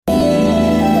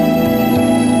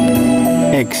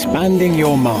Expanding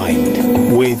Your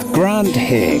Mind with Grant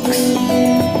Hicks,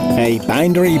 a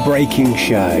boundary-breaking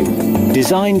show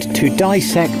designed to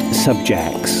dissect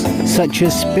subjects such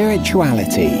as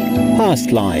spirituality,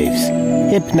 past lives,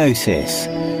 hypnosis,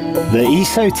 the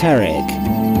esoteric,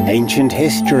 ancient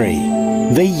history,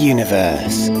 the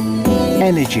universe,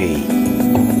 energy,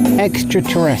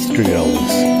 extraterrestrials,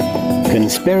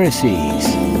 conspiracies,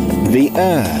 the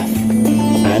earth,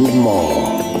 and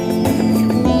more.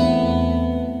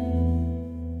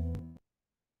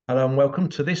 Hello and welcome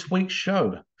to this week's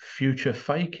show, Future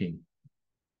Faking.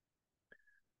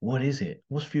 What is it?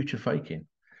 What's future faking?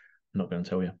 I'm not going to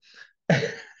tell you.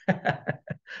 Of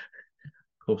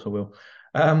course I will.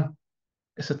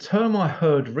 It's a term I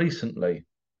heard recently,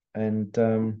 and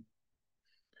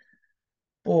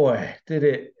boy, did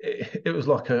it was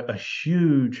like a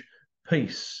huge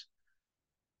piece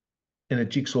in a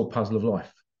jigsaw puzzle of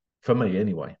life, for me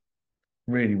anyway.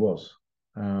 Really was.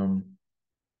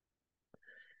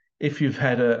 If you've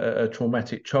had a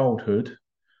traumatic childhood,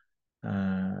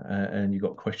 and you've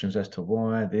got questions as to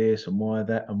why this and why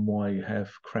that and why you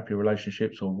have crappy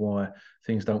relationships or why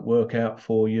things don't work out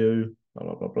for you, blah,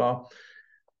 blah, blah, blah.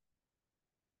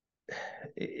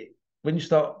 When you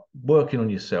start working on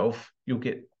yourself, you'll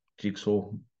get jigsaw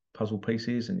puzzle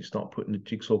pieces and you start putting the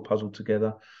jigsaw puzzle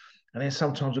together. And then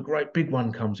sometimes a great big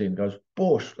one comes in and goes,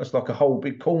 bosh, that's like a whole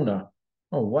big corner.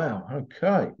 Oh, wow,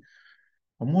 okay.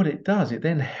 And what it does, it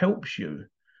then helps you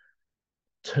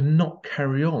to not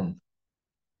carry on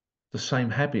the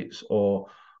same habits or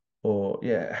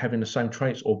having the same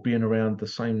traits or being around the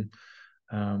same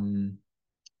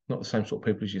not the same sort of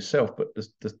people as yourself, but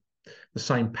the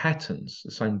same patterns,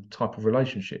 the same type of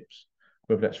relationships,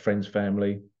 whether that's friends,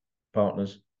 family,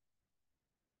 partners.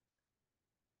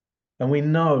 And we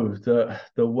know that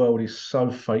the world is so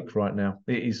fake right now.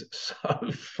 It is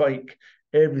so fake.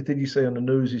 Everything you see on the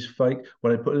news is fake.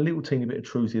 When they put a little teeny bit of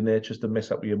truth in there just to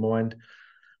mess up your mind,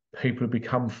 people have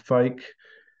become fake.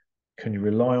 Can you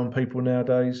rely on people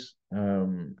nowadays? I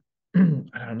don't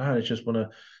know. They just want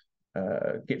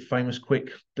to get famous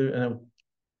quick, do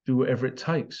whatever it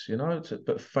takes,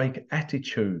 but fake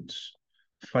attitudes,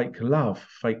 fake love,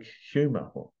 fake humor.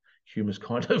 Well, humor's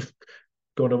kind of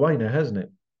gone away now, hasn't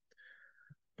it?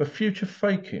 But future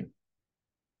faking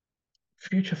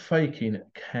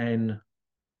can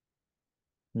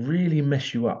really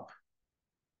mess you up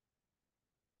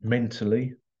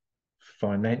mentally,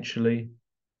 financially,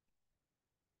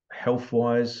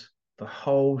 health-wise, the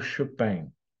whole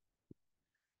shebang.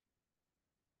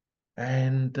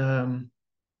 And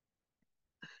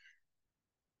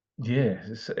yeah,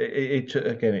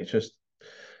 it just, as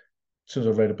soon as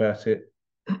I read about it,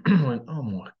 I went, oh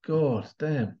my God,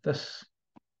 damn, that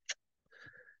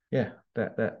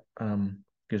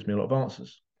gives me a lot of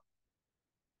answers.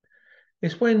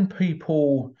 It's when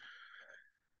people,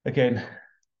 again,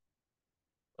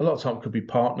 a lot of time it could be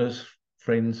partners,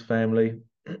 friends, family,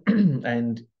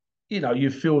 and you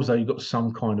feel as though you've got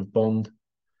some kind of bond,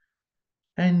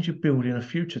 and you're building a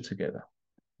future together,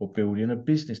 or building a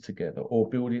business together, or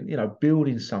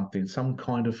building something, some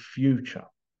kind of future.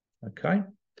 Okay.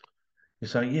 You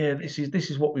say, yeah, this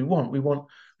is what we want. We want,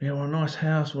 a nice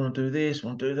house. We want to do this. We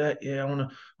want to do that. Yeah, I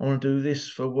want to do this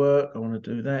for work. I want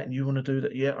to do that, and you want to do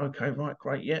that. Yeah, okay, right,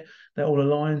 great. Yeah, that all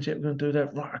aligns. Yeah, we're going to do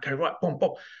that. Right, okay, right, boom,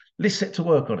 boom. Let's set to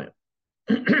work on it.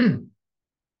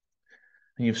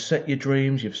 And you've set your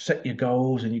dreams, you've set your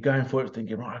goals, and you're going for it,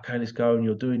 thinking, right, okay, let's go. And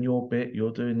you're doing your bit.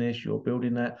 You're doing this. You're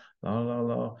building that. La la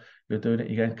la. You're doing it.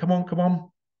 You're going, come on, come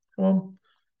on, come on.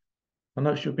 I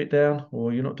notice you're a bit down,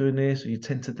 or you're not doing this. And you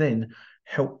tend to then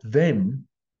help them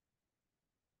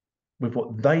with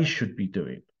what they should be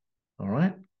doing. All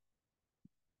right.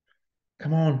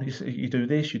 Come on, you do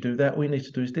this, you do that. All you need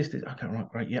to do is this. Okay, right,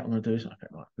 great. Yeah, I'm going to do this. Okay,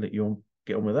 right, let you on,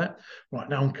 get on with that. Right,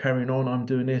 now I'm carrying on. I'm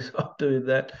doing this. I'm doing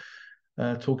that.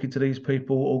 Talking to these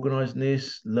people, organising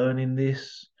this, learning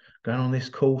this, going on this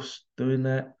course, doing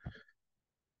that.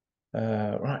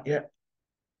 Right, yeah,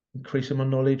 increasing my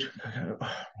knowledge. Okay,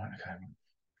 right, okay.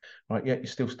 Right, yeah, you're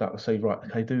still stuck. I say, right,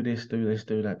 okay, do this, do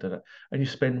that, do that. And you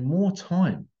spend more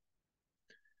time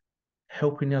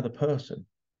helping the other person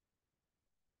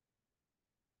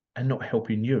and not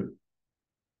helping you,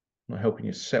 not helping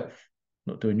yourself,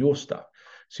 not doing your stuff.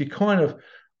 So you kind of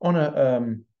on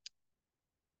a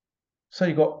say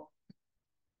you got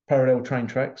parallel train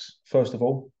tracks, first of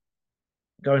all,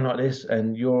 going like this,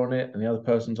 and you're on it and the other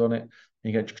person's on it, and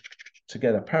you go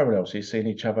together parallel. So you're seeing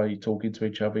each other, you're talking to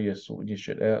each other, you're sorting your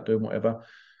shit out, doing whatever,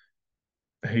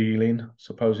 healing,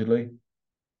 supposedly.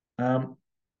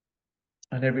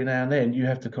 And every now and then you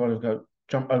have to kind of go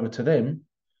jump over to them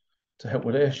to help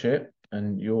with their shit,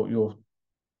 and you're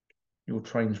Your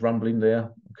train's rumbling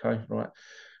there. Okay, right.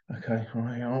 Okay, all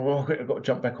right. Oh, I've got to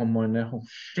jump back on mine now. Oh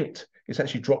shit! It's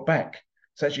actually dropped back.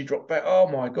 It's actually dropped back. Oh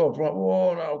my god! Right.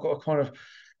 Whoa! No, I've got to kind of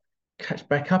catch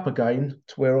back up again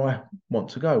to where I want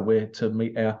to go, where to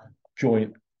meet our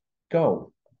joint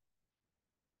goal.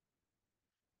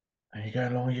 And you go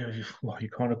along, you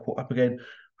kind of caught up again,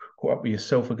 caught up with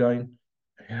yourself again.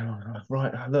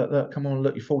 Right, look, come on,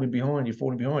 look, you're falling behind, you're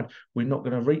falling behind. We're not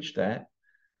going to reach that.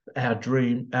 Our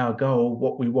dream, our goal,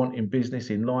 what we want in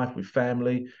business, in life, with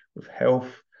family, with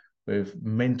health, with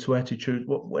mental attitude,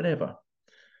 whatever.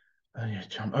 And you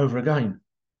jump over again.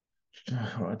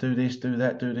 I do this, do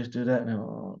that, do this, do that. Now,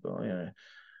 oh, God, yeah.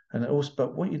 And also,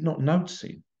 but what you're not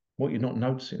noticing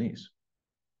is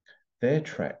their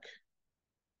track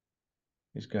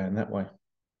is going that way,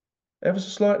 ever so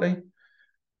slightly.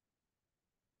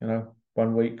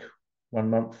 1 week, 1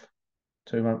 month,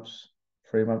 2 months,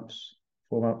 3 months,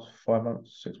 4 months, 5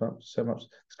 months, 6 months, 7 months.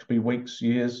 This could be weeks,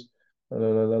 years.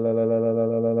 Gone.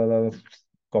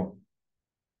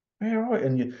 Yeah, right.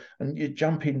 And you're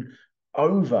jumping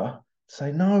over.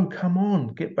 Say, no, come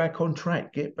on, get back on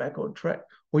track, get back on track.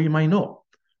 Or you may not.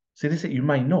 See, this is it, you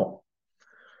may not.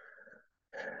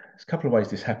 There's a couple of ways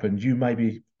this happens. You may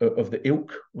be of the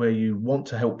ilk where you want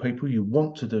to help people, you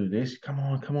want to do this. Come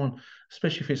on, come on.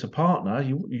 Especially if it's a partner,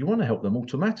 you want to help them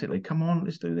automatically. Come on,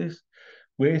 let's do this.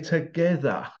 We're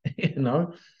together,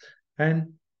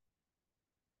 and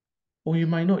or you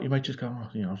may not. You may just go, oh,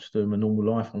 I'm just doing my normal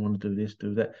life. I want to do this,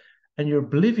 do that, and you're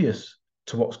oblivious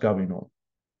to what's going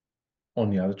on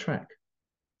the other track.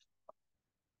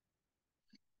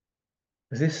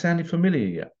 Is this sounding familiar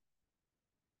yet?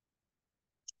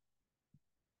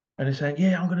 And they're saying,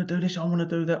 yeah, I'm going to do this, I want to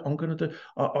do that, I'm going to do,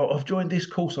 I've joined this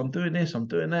course, I'm doing this, I'm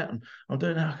doing that, and I'm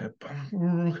doing that.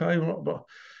 Okay, but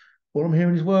all I'm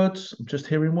hearing is words. I'm just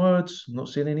hearing words. I'm not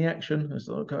seeing any action. It's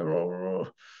like, okay,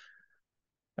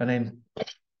 and then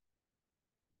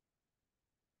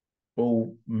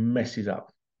all messes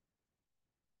up.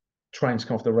 Trains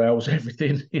come off the rails,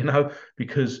 everything,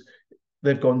 because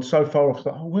they've gone so far off.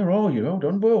 Like, oh, where are you? Hold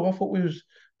on. Well, I thought we was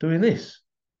doing this.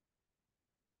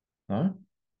 No,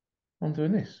 I'm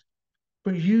doing this.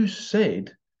 But you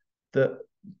said that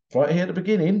right here at the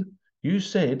beginning, you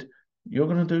said you're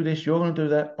going to do this, you're going to do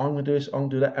that, I'm going to do this, I'm going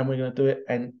to do that, and we're going to do it.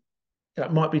 And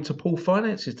that might be to pull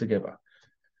finances together,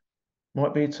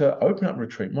 might be to open up a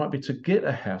retreat, might be to get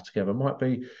a house together, might be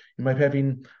you may be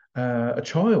having a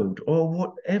child or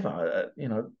whatever,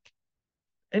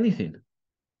 anything.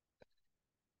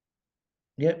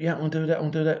 Yep, yeah, I'll do that, I'll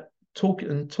do that. Talk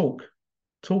and talk,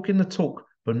 talking the talk,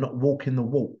 but not walking the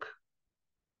walk.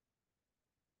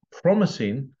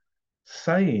 Promising,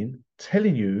 saying,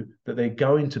 telling you that they're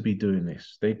going to be doing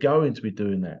this, they're going to be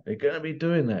doing that, they're going to be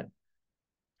doing that,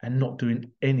 and not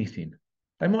doing anything.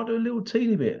 They might do a little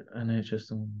teeny bit, and they're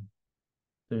just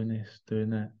doing this, doing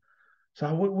that.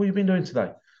 So, what have you been doing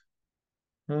today?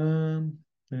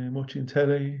 Watching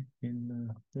telly, doing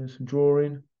some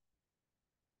drawing.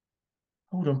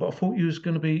 Hold on, but I thought you was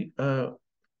going to be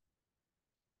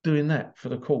doing that for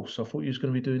the course. I thought you was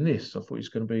going to be doing this. I thought you was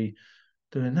going to be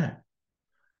doing that.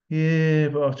 Yeah,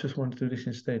 but I just wanted to do this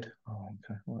instead. Oh,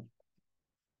 okay, right.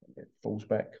 It falls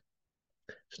back.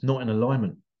 It's not in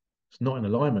alignment. It's not in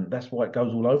alignment. That's why it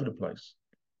goes all over the place.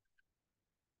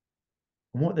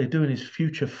 And what they're doing is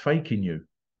future faking you.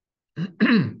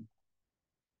 And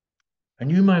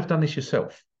you may have done this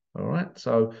yourself. All right.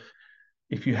 So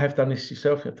if you have done this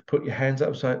yourself, you have to put your hands up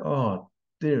and say, oh,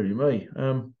 dearie me,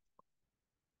 I'm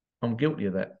guilty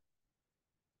of that.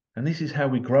 And this is how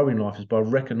we grow in life, is by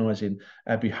recognizing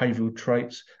our behavioral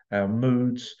traits, our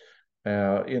moods,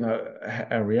 our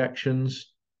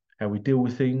reactions, how we deal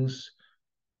with things.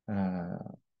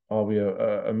 Are we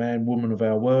a man, woman of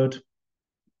our word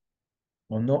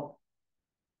or not?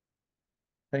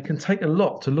 It can take a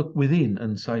lot to look within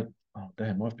and say, oh,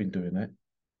 damn, I've been doing that.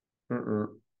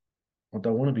 I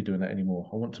don't want to be doing that anymore.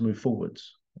 I want to move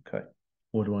forwards. Okay.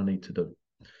 What do I need to do?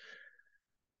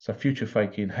 So future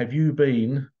faking. Have you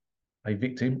been a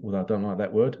victim, although I don't like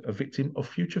that word, a victim of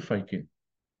future faking?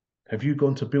 Have you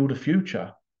gone to build a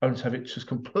future only to have it just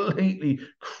completely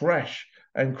crash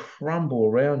and crumble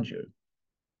around you,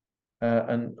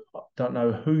 and don't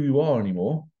know who you are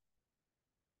anymore?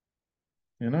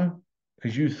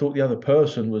 Because you thought the other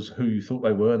person was who you thought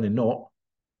they were, and they're not.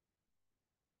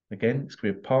 Again, it's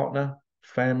going to be a partner,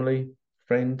 family,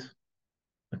 friend,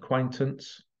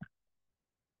 acquaintance.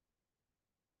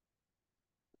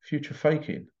 Future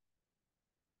faking.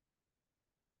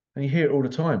 And you hear it all the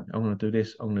time. I'm going to do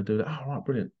this. I'm going to do that. Oh, right,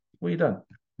 brilliant. What have you done?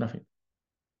 Nothing.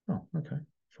 Oh, okay.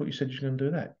 I thought you said you were going to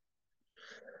do that.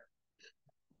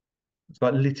 It's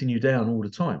like letting you down all the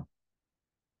time.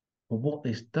 But what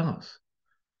this does,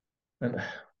 and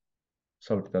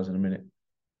so it does in a minute.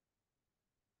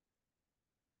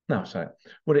 No, so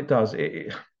what it does,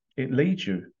 it leads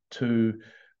you to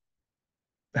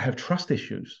have trust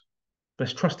issues.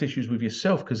 There's trust issues with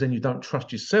yourself because then you don't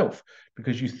trust yourself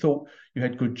because you thought you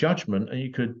had good judgment and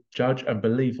you could judge and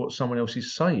believe what someone else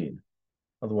is saying.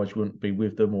 Otherwise, you wouldn't be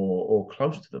with them or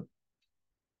close to them.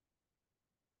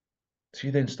 So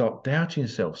you then start doubting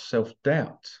yourself,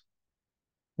 self-doubt.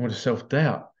 And with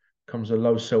self-doubt comes a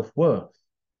low self-worth,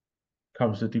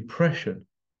 comes the depression,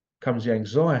 comes the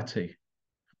anxiety.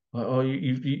 Oh,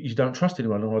 you don't trust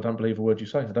anyone. Oh, I don't believe a word you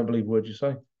say. I don't believe a word you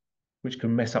say, which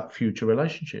can mess up future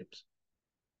relationships.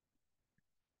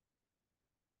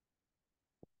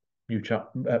 Future,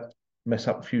 mess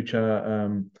up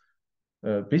future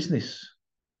business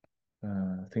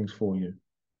things for you,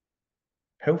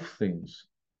 health things.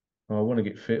 Oh, I want to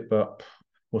get fit, but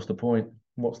what's the point?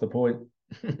 What's the point?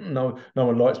 No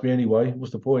one likes me anyway.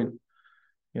 What's the point?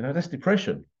 That's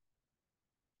depression.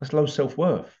 That's low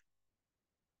self-worth.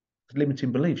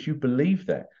 Limiting beliefs. You believe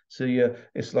that. So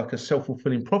it's like a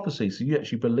self-fulfilling prophecy. So you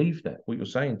actually believe that, what you're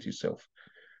saying to yourself.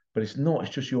 But it's not.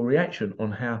 It's just your reaction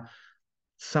on how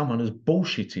someone has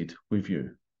bullshitted with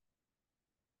you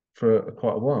for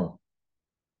quite a while.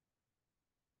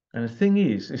 And the thing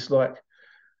is, it's like,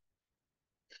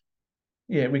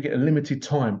 yeah, we get a limited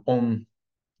time on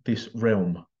this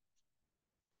realm.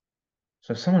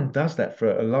 So if someone does that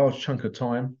for a large chunk of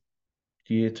time,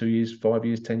 year, 2 years, 5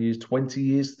 years, 10 years, 20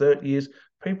 years, 30 years,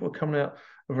 people are coming out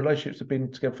of relationships that have been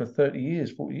together for 30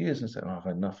 years, 40 years and say, oh, I've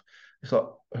had enough. It's like,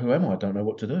 who am I? I don't know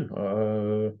what to do.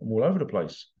 I'm all over the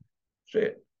place.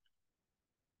 Shit.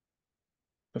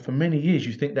 But for many years,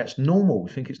 you think that's normal.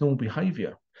 You think it's normal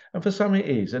behavior. And for some, it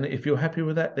is. And if you're happy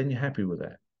with that, then you're happy with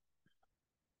that.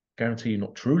 Guarantee you're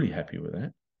not truly happy with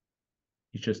that.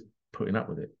 You're just putting up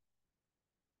with it.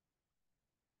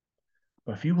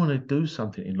 But if you want to do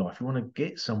something in life, you want to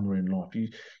get somewhere in life, you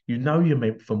know you're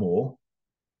meant for more.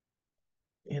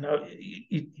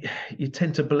 You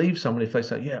tend to believe someone if they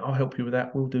say, yeah, I'll help you with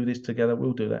that. We'll do this together.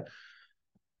 We'll do that.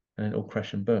 And it all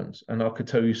crash and burns. And I could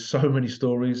tell you so many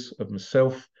stories of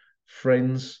myself,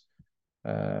 friends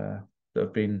that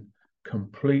have been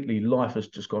completely, life has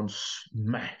just gone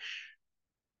smash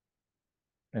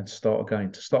and start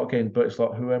again. But it's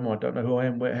like, who am I? I don't know who I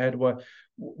am.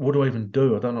 What do I even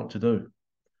do? I don't know what to do.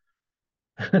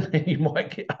 And then you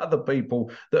might get other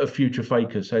people that are future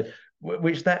fakers,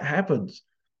 which that happens,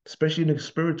 especially in the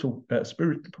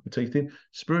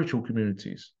spiritual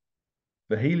communities,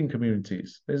 the healing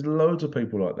communities. There's loads of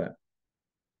people like that.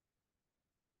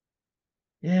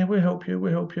 Yeah, we'll help you.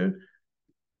 We'll help you.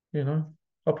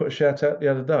 I put a shout out the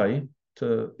other day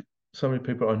to so many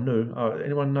people I knew.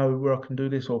 Anyone know where I can do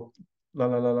this or la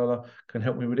la la la la can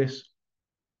help me with this?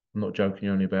 I'm not joking.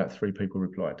 Only about 3 people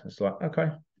replied. It's like,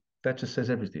 okay, that just says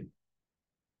everything.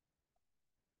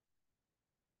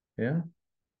 Yeah.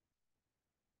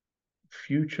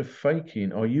 Future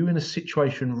faking. Are you in a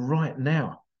situation right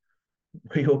now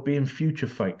where you're being future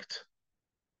faked?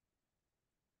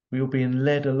 Where you're being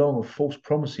led along with false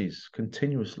promises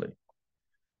continuously?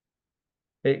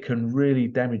 It can really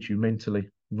damage you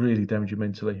mentally,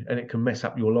 and it can mess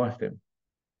up your life then.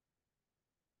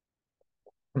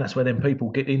 And that's where then people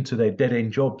get into their dead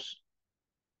end jobs.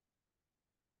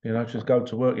 Just go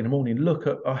to work in the morning.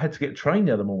 I had to get trained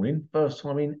the other morning, first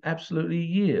time in absolutely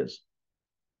years.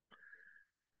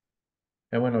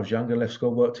 And when I was younger, left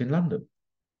school, worked in London.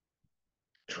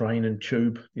 Train and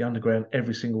tube, the underground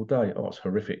every single day. Oh, it's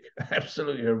horrific.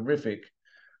 Absolutely horrific.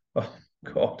 Oh,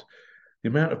 God. The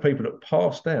amount of people that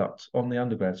passed out on the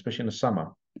underground, especially in the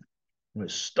summer, when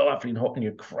it's stifling hot and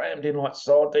you're crammed in like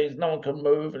sardines, no one can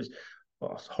move. It's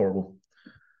horrible.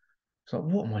 It's like,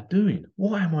 what am I doing?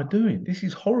 Why am I doing? This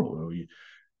is horrible.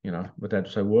 My dad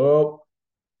would say, well,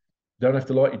 you don't have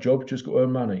to like your job, just got to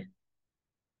earn money.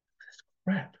 That's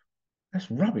crap. That's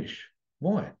rubbish.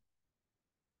 Why?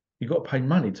 You've got to pay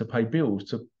money to pay bills,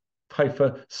 to pay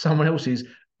for someone else's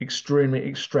extremely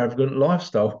extravagant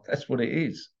lifestyle. That's what it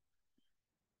is.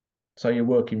 So you're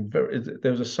working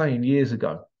there was a saying years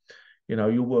ago,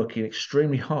 you're working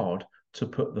extremely hard to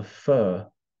put the fur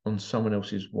on someone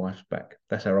else's wife's back.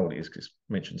 That's how old it is because it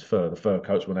mentions fur. The fur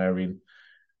coats when they were in,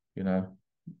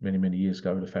 many, many years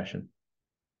ago, the fashion.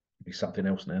 It'd be something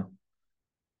else now.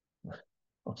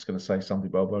 I was going to say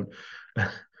something, but I won't.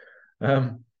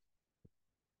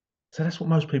 So that's what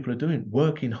most people are doing,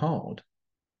 working hard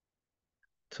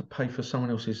to pay for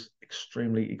someone else's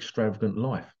extremely extravagant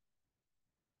life.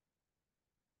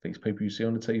 These people you see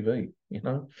on the TV,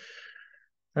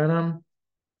 And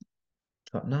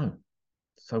like, no.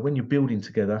 So when you're building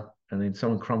together and then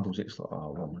someone crumbles, it's like,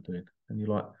 oh, what am I doing? And you're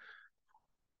like,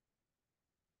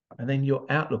 and then your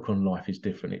outlook on life is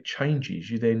different. It changes.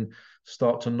 You then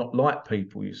start to not like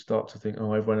people. You start to think,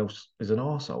 oh, everyone else is an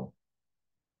arsehole.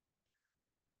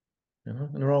 You know,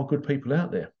 and there are good people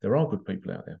out there. There are good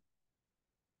people out there.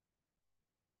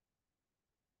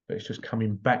 But it's just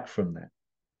coming back from that.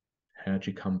 How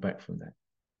do you come back from that?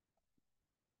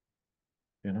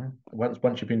 You know,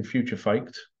 once you've been future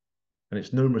faked, and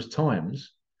it's numerous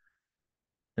times,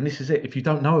 and this is it. If you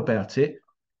don't know about it,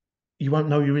 you won't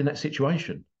know you're in that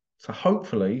situation. So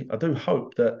hopefully, I do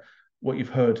hope that what you've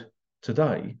heard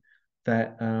today,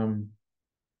 that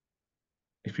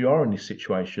if you are in this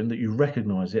situation, that you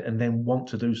recognize it and then want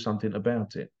to do something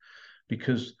about it.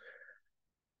 Because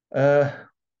and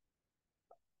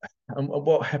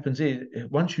what happens is,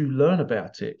 once you learn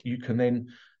about it, you can then,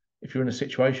 if you're in a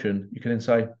situation, you can then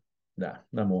say, nah,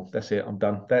 no more. That's it. I'm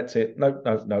done. That's it. No,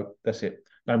 no, no. That's it.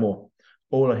 No more.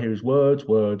 All I hear is words,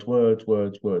 words, words,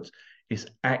 words, words. It's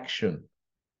action.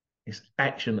 It's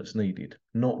action that's needed,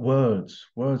 not words.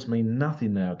 Words mean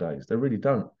nothing nowadays. They really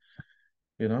don't.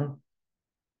 You know,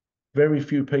 very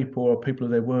few people are people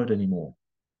of their word anymore.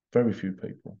 Very few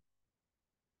people.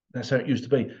 That's how it used to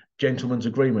be. Gentleman's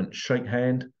agreement, shake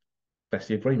hand. That's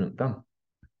the agreement. Done.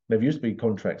 Never used to be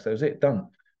contracts. That was it. Done.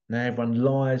 Now everyone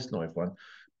lies. Not everyone.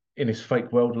 In this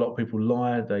fake world, a lot of people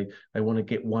lie. They want to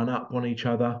get one up on each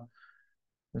other.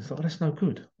 It's like, that's no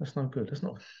good. That's no good. That's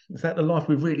not. Is that the life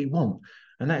we really want?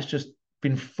 And that's just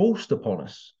been forced upon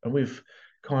us, and we've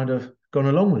kind of gone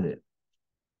along with it.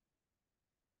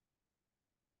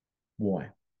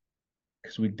 Why?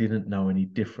 Because we didn't know any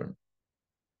different.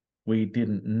 We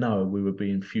didn't know we were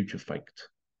being future faked.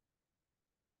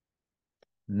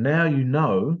 Now you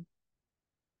know,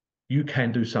 you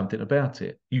can do something about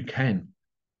it. You can.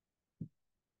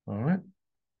 All right.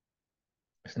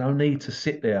 There's no need to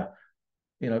sit there,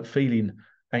 feeling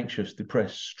anxious,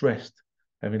 depressed, stressed,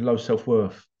 having low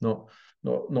self-worth, not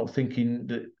thinking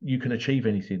that you can achieve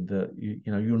anything, that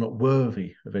you're not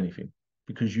worthy of anything,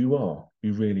 because you are.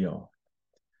 You really are.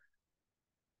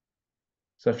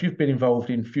 So if you've been involved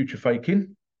in future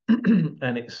faking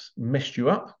and it's messed you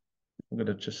up, I'm going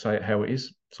to just say it how it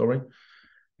is. Sorry.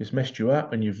 It's messed you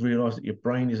up and you've realized that your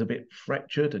brain is a bit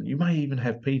fractured and you may even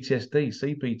have PTSD,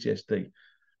 CPTSD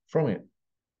from it.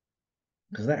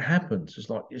 Because that happens. It's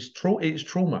like, it's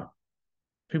trauma.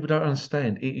 People don't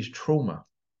understand. It is trauma.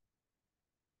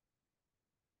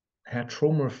 How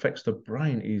trauma affects the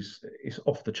brain is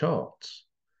off the charts.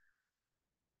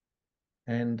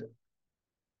 And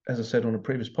as I said on a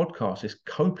previous podcast, it's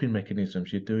coping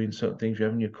mechanisms. You're doing certain things, you're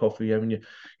having your coffee, you're having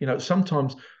your,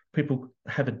 sometimes people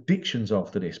have addictions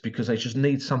after this because they just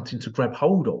need something to grab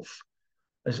hold of.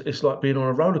 It's like being on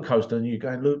a roller coaster and you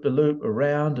go loop the loop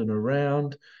around and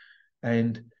around,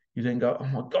 and you then go, oh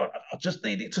my God, I just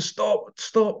need it to stop.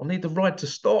 I need the ride to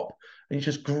stop. And you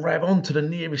just grab onto the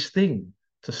nearest thing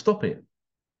to stop it.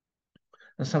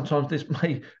 And sometimes this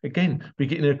may, again, be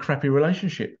getting in a crappy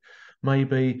relationship,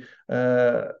 maybe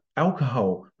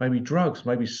alcohol, maybe drugs,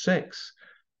 maybe sex,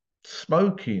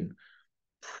 smoking,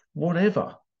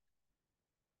 whatever.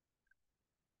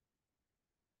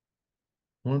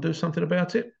 Want to do something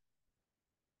about it?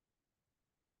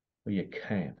 Well, you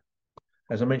can.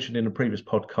 As I mentioned in a previous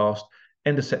podcast,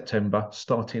 end of September,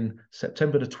 starting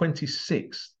September the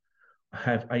 26th, I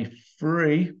have a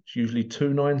free, it's usually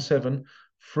 297,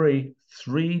 free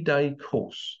 3-day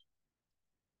course.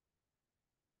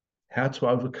 How to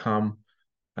overcome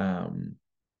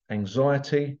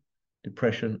anxiety,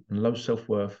 depression, and low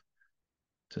self-worth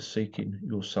to seeking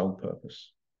your soul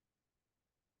purpose.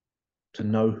 To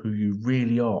know who you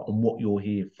really are and what you're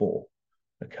here for.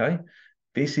 Okay?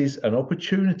 This is an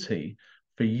opportunity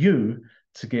for you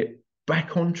to get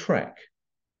back on track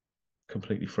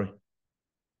completely free.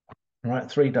 All right,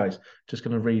 3 days. Just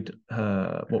going to read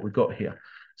what we've got here.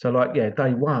 So,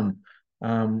 day one,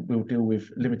 we'll deal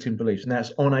with limiting beliefs. And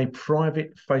that's on a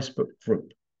private Facebook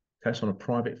group. Okay, it's on a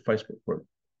private Facebook group.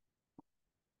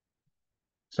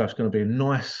 So it's going to be a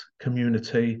nice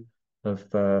community of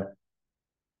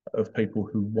people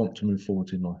who want to move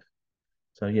forward in life.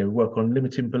 So we work on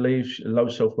limiting beliefs, low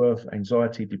self-worth,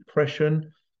 anxiety,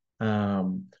 depression. We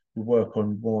work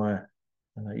on why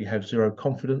you have zero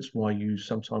confidence, why you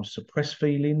sometimes suppress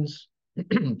feelings,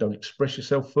 don't express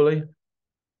yourself fully.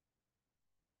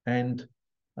 And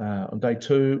on day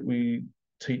two, we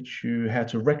teach you how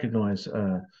to recognize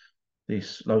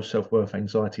this low self-worth,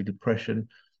 anxiety, depression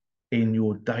in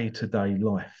your day-to-day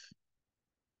life.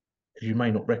 Because you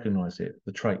may not recognize it,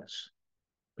 the traits.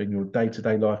 But in your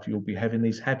day-to-day life, you'll be having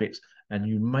these habits and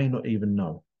you may not even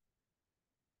know.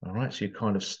 All right. So you're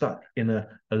kind of stuck in a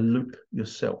loop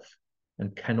yourself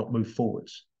and cannot move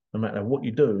forwards, no matter what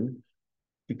you do,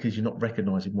 because you're not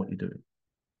recognizing what you're doing.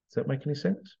 Does that make any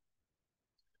sense?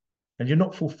 And you're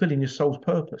not fulfilling your soul's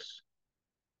purpose.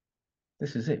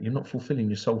 This is it. You're not fulfilling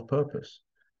your soul's purpose.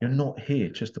 You're not here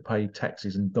just to pay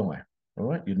taxes and die. All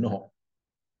right. You're not.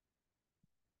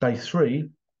 Day 3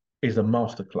 is a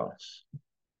masterclass.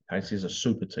 Okay? This is a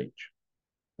super teach.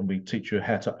 And we teach you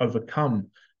how to overcome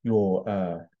your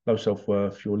low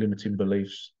self-worth, your limiting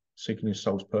beliefs, seeking your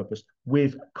soul's purpose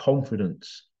with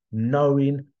confidence,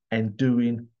 knowing and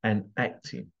doing and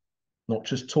acting, not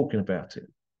just talking about it.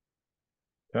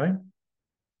 Okay?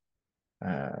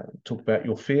 Talk about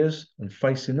your fears and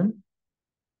facing them,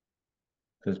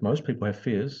 because most people have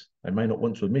fears. They may not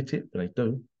want to admit it, but they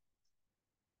do.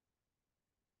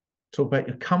 Talk about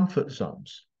your comfort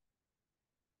zones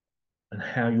and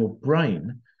how your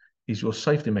brain is your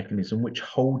safety mechanism, which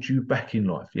holds you back in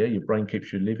life. Yeah, your brain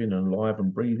keeps you living and alive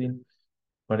and breathing,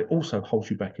 but it also holds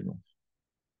you back in life.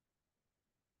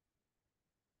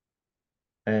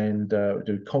 And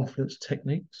do confidence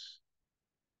techniques.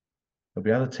 There'll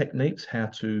be other techniques, how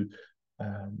to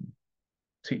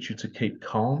teach you to keep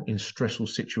calm in stressful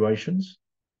situations.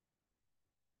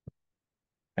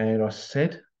 And I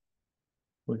said,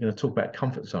 we're going to talk about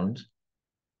comfort zones.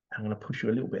 I'm going to push you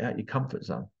a little bit out your comfort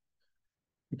zone,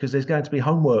 because there's going to be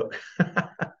homework.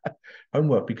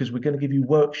 Homework, because we're going to give you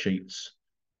worksheets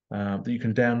that you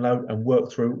can download and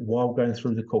work through while going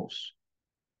through the course.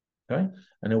 Okay?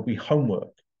 And there'll be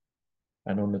homework.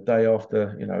 And on the day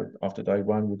after, after day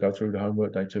 1, we'll go through the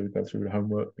homework. Day 2, we'll go through the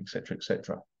homework, etc.,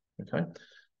 etc. Okay?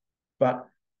 But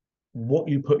what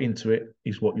you put into it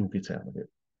is what you'll get out of it.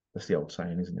 That's the old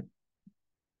saying, isn't it?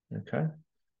 Okay?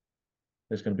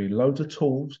 There's going to be loads of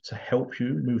tools to help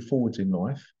you move forwards in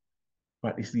life,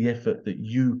 but it's the effort that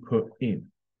you put in.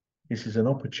 This is an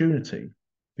opportunity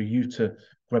for you to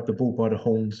grab the bull by the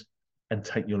horns and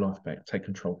take your life back, take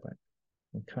control back.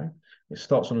 Okay? It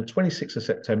starts on the 26th of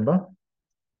September.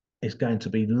 It's going to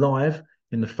be live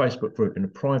in the Facebook group, in a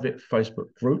private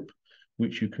Facebook group,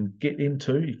 which you can get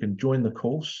into. You can join the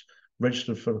course,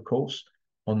 register for the course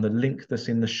on the link that's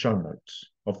in the show notes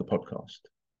of the podcast.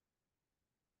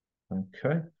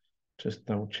 Okay, just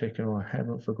double checking I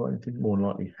haven't forgotten anything. More than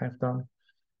likely have done.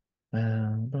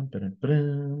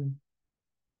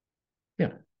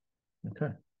 Yeah,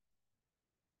 okay.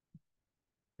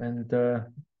 And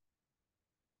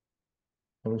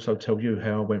I'll also tell you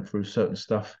how I went through certain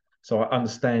stuff. So I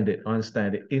understand it. I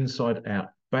understand it inside out,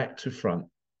 back to front,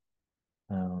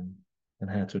 and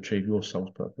how to achieve your soul's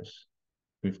purpose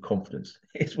with confidence.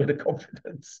 It's with a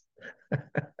confidence.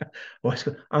 Well, it's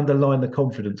underline the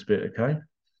confidence bit, okay?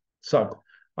 So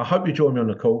I hope you join me on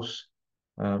the course.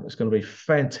 It's going to be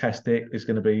fantastic. It's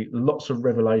going to be lots of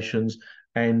revelations,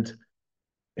 and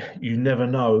you never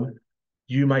know,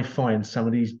 you may find some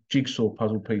of these jigsaw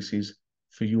puzzle pieces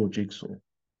for your jigsaw.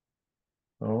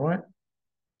 All right.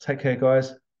 Take care,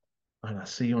 guys. And I'll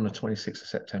see you on the 26th of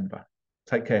September.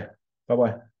 Take care.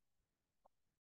 Bye-bye.